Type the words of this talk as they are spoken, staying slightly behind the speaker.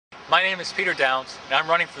My name is Peter Downs, and I'm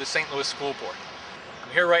running for the St. Louis School Board. I'm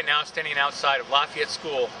here right now standing outside of Lafayette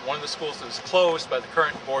School, one of the schools that was closed by the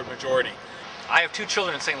current board majority. I have two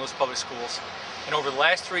children in St. Louis Public Schools, and over the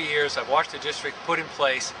last 3 years I've watched the district put in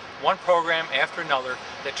place one program after another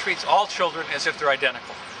that treats all children as if they're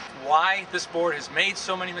identical. Why this board has made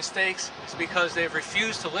so many mistakes is because they have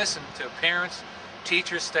refused to listen to parents,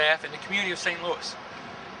 teachers, staff, and the community of St. Louis.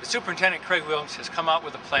 The superintendent, Craig Williams, has come out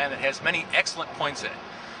with a plan that has many excellent points in it.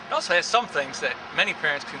 It also has some things that many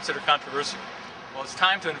parents consider controversial. Well, it's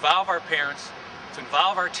time to involve our parents, to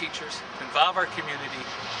involve our teachers, to involve our community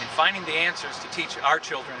in finding the answers to teach our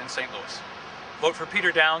children in St. Louis. Vote for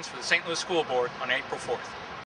Peter Downs for the St. Louis School Board on April 4th.